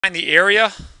Find the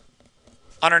area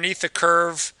underneath the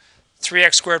curve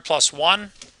 3x squared plus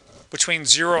 1 between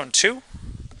 0 and 2.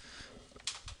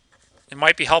 It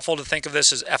might be helpful to think of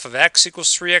this as f of x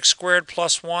equals 3x squared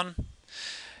plus 1.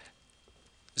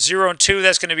 0 and 2,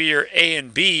 that's going to be your a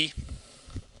and b.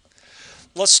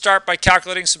 Let's start by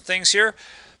calculating some things here.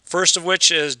 First of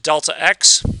which is delta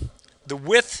x. The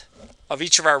width of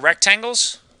each of our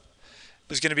rectangles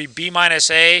is going to be b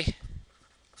minus a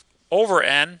over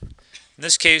n. In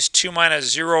this case, 2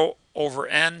 minus 0 over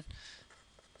n,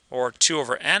 or 2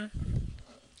 over n.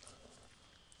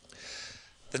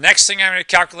 The next thing I'm going to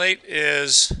calculate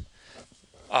is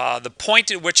the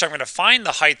point at which I'm going to find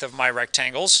the height of my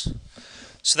rectangles.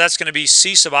 So that's going to be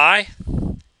c sub I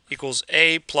equals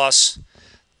a plus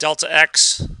delta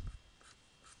x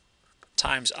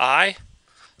times I.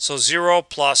 So 0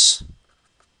 plus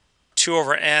 2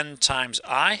 over n times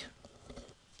I.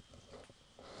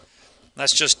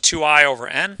 That's just 2i over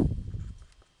n.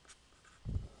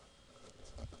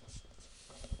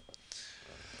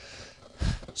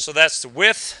 So that's the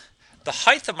width. The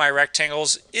height of my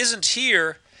rectangles isn't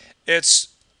here. It's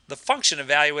the function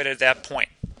evaluated at that point.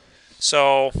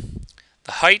 So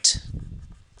the height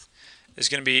is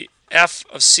going to be f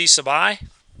of c sub I.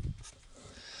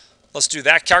 Let's do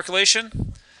that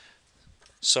calculation.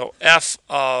 So f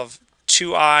of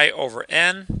 2i over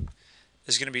n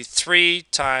is going to be 3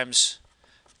 times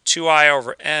 2i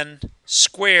over n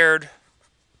squared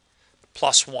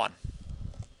plus 1.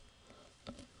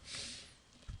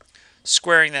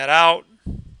 Squaring that out,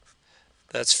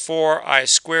 that's 4i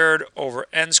squared over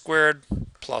n squared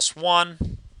plus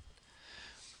 1.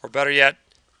 Or better yet,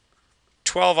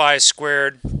 12i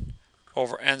squared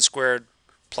over n squared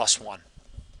plus 1.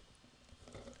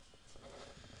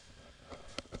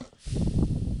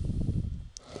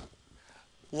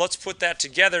 Let's put that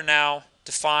together now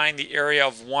to find the area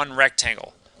of one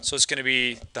rectangle. So it's going to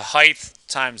be the height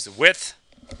times the width.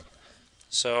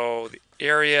 So the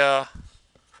area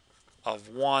of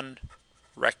one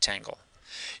rectangle.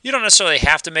 You don't necessarily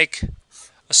have to make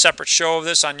a separate show of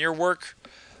this on your work,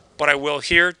 but I will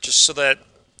here just so that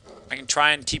I can try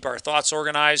and keep our thoughts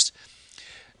organized.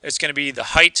 It's going to be the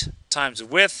height times the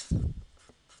width.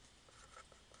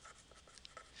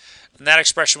 And that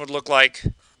expression would look like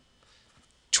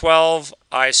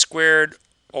 12i squared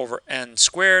over n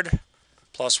squared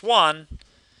plus 1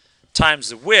 times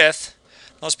the width.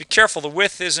 Now let's be careful, the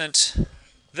width isn't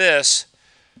this.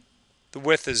 The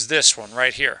width is this one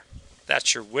right here.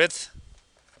 That's your width.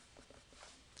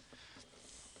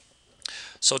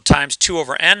 So times 2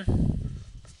 over n.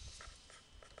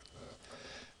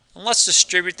 And let's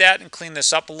distribute that and clean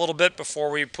this up a little bit before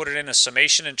we put it in a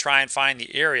summation and try and find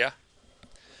the area.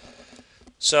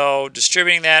 So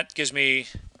distributing that gives me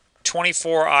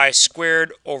 24i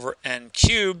squared over n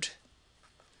cubed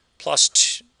plus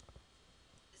 2.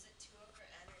 Is it 2 over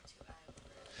n or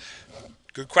 2i over n?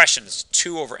 Good question. It's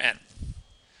 2 over n.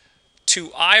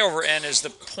 2i over n is the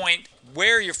point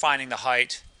where you're finding the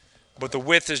height, but the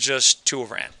width is just 2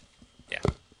 over n. Yeah.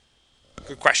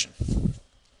 Good question.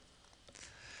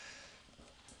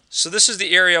 So this is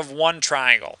the area of one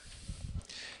triangle.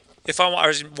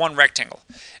 Or one rectangle.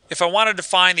 If I wanted to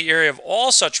find the area of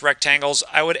all such rectangles,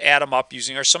 I would add them up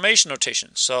using our summation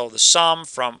notation. So the sum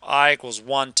from I equals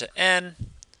 1 to n.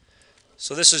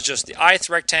 So this is just the ith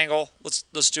rectangle.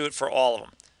 Let's do it for all of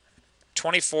them.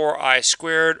 24i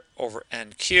squared over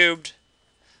n cubed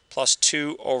plus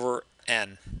 2 over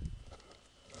n.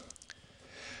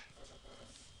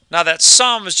 Now that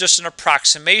sum is just an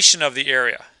approximation of the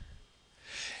area.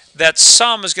 That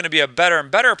sum is going to be a better and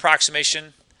better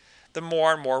approximation the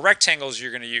more and more rectangles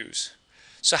you're going to use.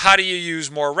 So how do you use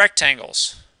more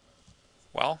rectangles?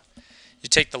 Well, you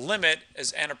take the limit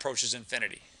as n approaches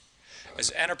infinity.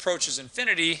 As n approaches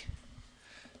infinity,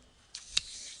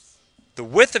 the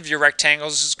width of your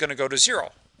rectangles is going to go to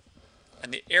 0.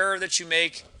 And the error that you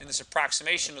make in this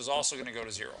approximation is also going to go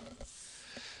to 0.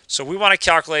 So we want to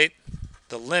calculate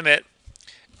the limit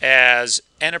as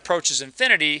n approaches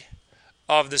infinity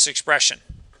of this expression.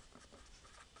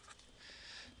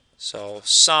 So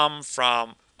sum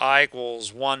from I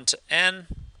equals 1 to n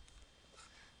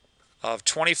of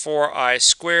 24i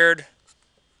squared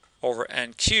over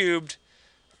n cubed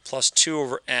plus 2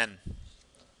 over n.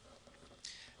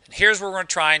 And here's where we're going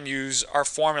to try and use our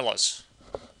formulas.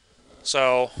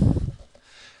 So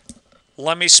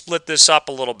let me split this up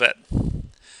a little bit.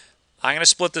 I'm going to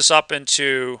split this up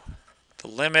into the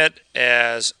limit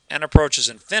as n approaches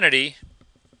infinity.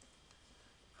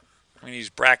 I'm going to use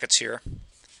brackets here.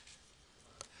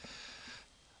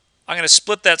 I'm going to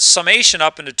split that summation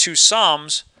up into two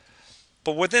sums,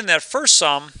 but within that first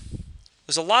sum,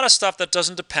 there's a lot of stuff that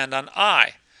doesn't depend on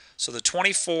I. So the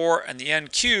 24 and the n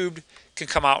cubed can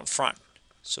come out in front.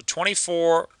 So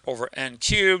 24 over n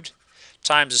cubed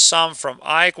times the sum from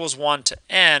I equals 1 to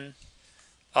n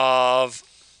of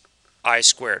I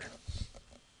squared.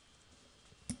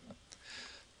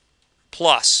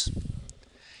 Plus,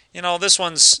 this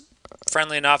one's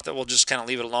friendly enough that we'll just kind of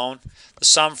leave it alone. The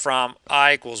sum from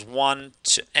I equals 1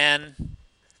 to n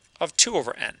of 2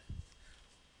 over n.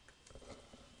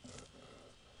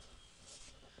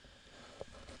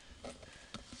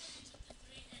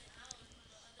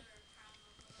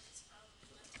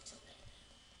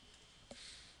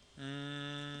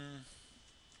 Mm,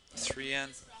 3n.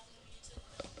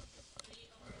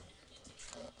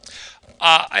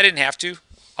 I didn't have to.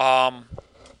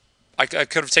 I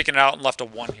could have taken it out and left a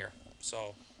 1 here.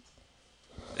 So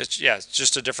it's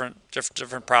just a different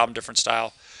problem, different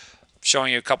style,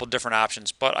 showing you a couple different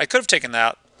options. But I could have taken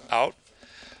that out.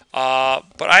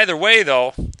 But either way,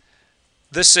 though,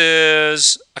 this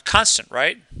is a constant,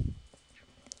 right?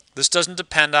 This doesn't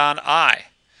depend on I.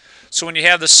 So when you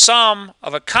have the sum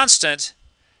of a constant,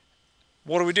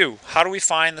 what do we do? How do we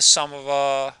find the sum of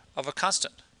a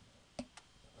constant?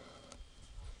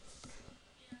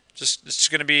 It's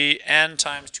going to be n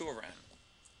times 2 over n.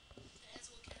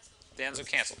 The n's will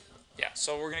cancel. Yeah,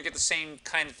 so we're going to get the same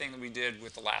kind of thing that we did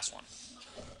with the last one.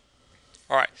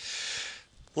 All right,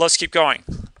 let's keep going.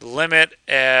 The limit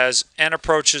as n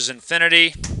approaches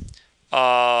infinity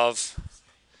of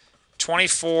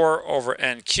 24 over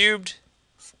n cubed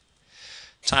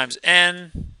times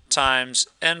n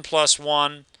plus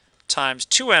 1 times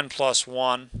 2n plus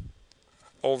 1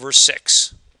 over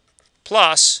 6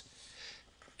 plus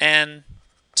n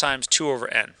times 2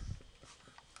 over n.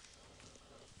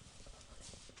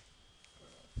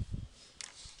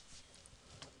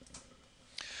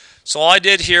 So all I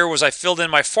did here was I filled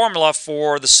in my formula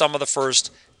for the sum of the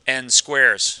first n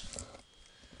squares.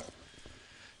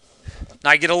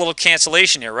 Now I get a little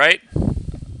cancellation here, right?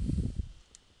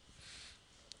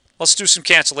 Let's do some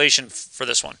cancellation for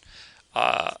this one.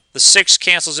 The 6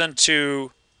 cancels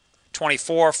into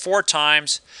 24 4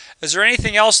 times. Is there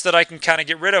anything else that I can kind of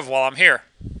get rid of while I'm here?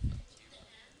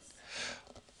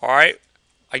 All right,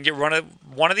 I can get rid of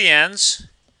one of the n's,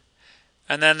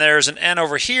 and then there's an n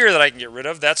over here that I can get rid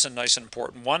of. That's a nice and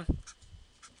important one.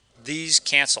 These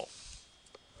cancel.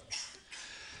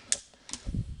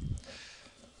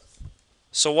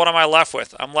 So what am I left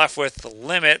with? I'm left with the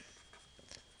limit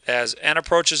as n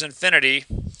approaches infinity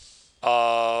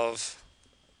of,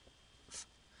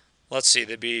 let's see,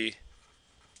 there'd be,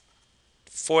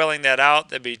 foiling that out,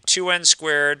 that'd be 2n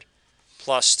squared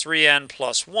plus 3n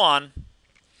plus 1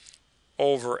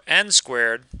 over n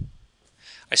squared.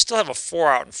 I still have a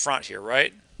 4 out in front here,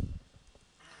 right?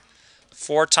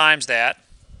 4 times that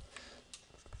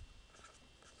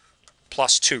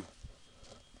plus 2.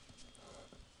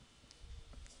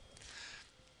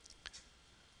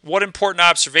 What important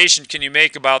observation can you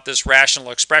make about this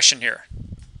rational expression here?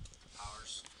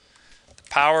 Powers. The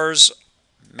powers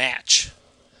match.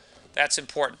 That's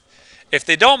important. If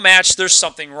they don't match, there's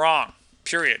something wrong,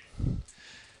 period.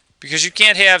 Because you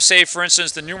can't have, say, for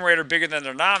instance, the numerator bigger than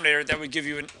the denominator. That would give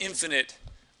you an infinite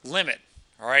limit,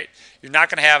 all right? You're not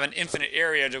going to have an infinite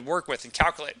area to work with and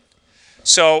calculate.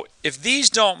 So if these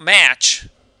don't match,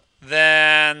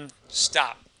 then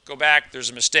stop. Go back. There's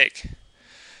a mistake.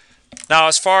 Now,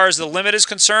 as far as the limit is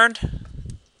concerned,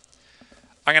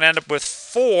 I'm going to end up with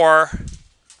 4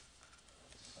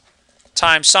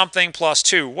 times something plus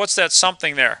 2. What's that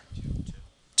something there?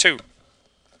 2.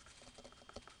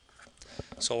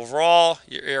 So overall,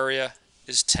 your area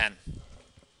is 10.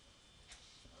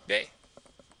 Yay.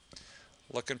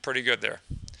 Looking pretty good there.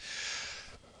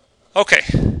 Okay.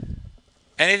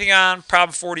 Anything on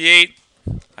problem 48?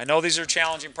 I know these are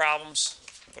challenging problems,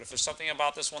 but if there's something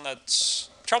about this one that's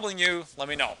troubling you, let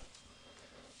me know.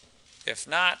 If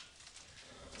not,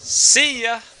 see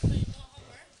ya.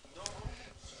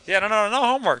 Yeah, no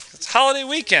homework. It's holiday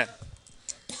weekend.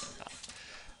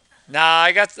 Nah,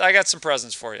 I got some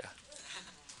presents for you.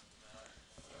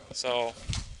 So,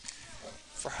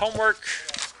 for homework,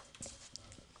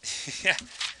 yeah.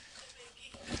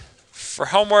 For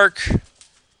homework,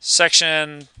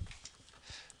 section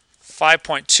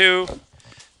 5.2,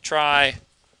 try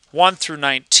 1 through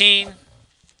 19,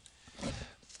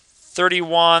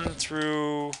 31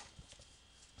 through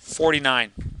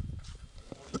 49.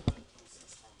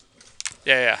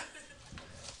 Yeah.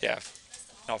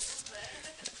 No.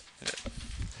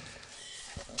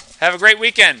 Have a great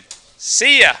weekend.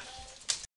 See ya.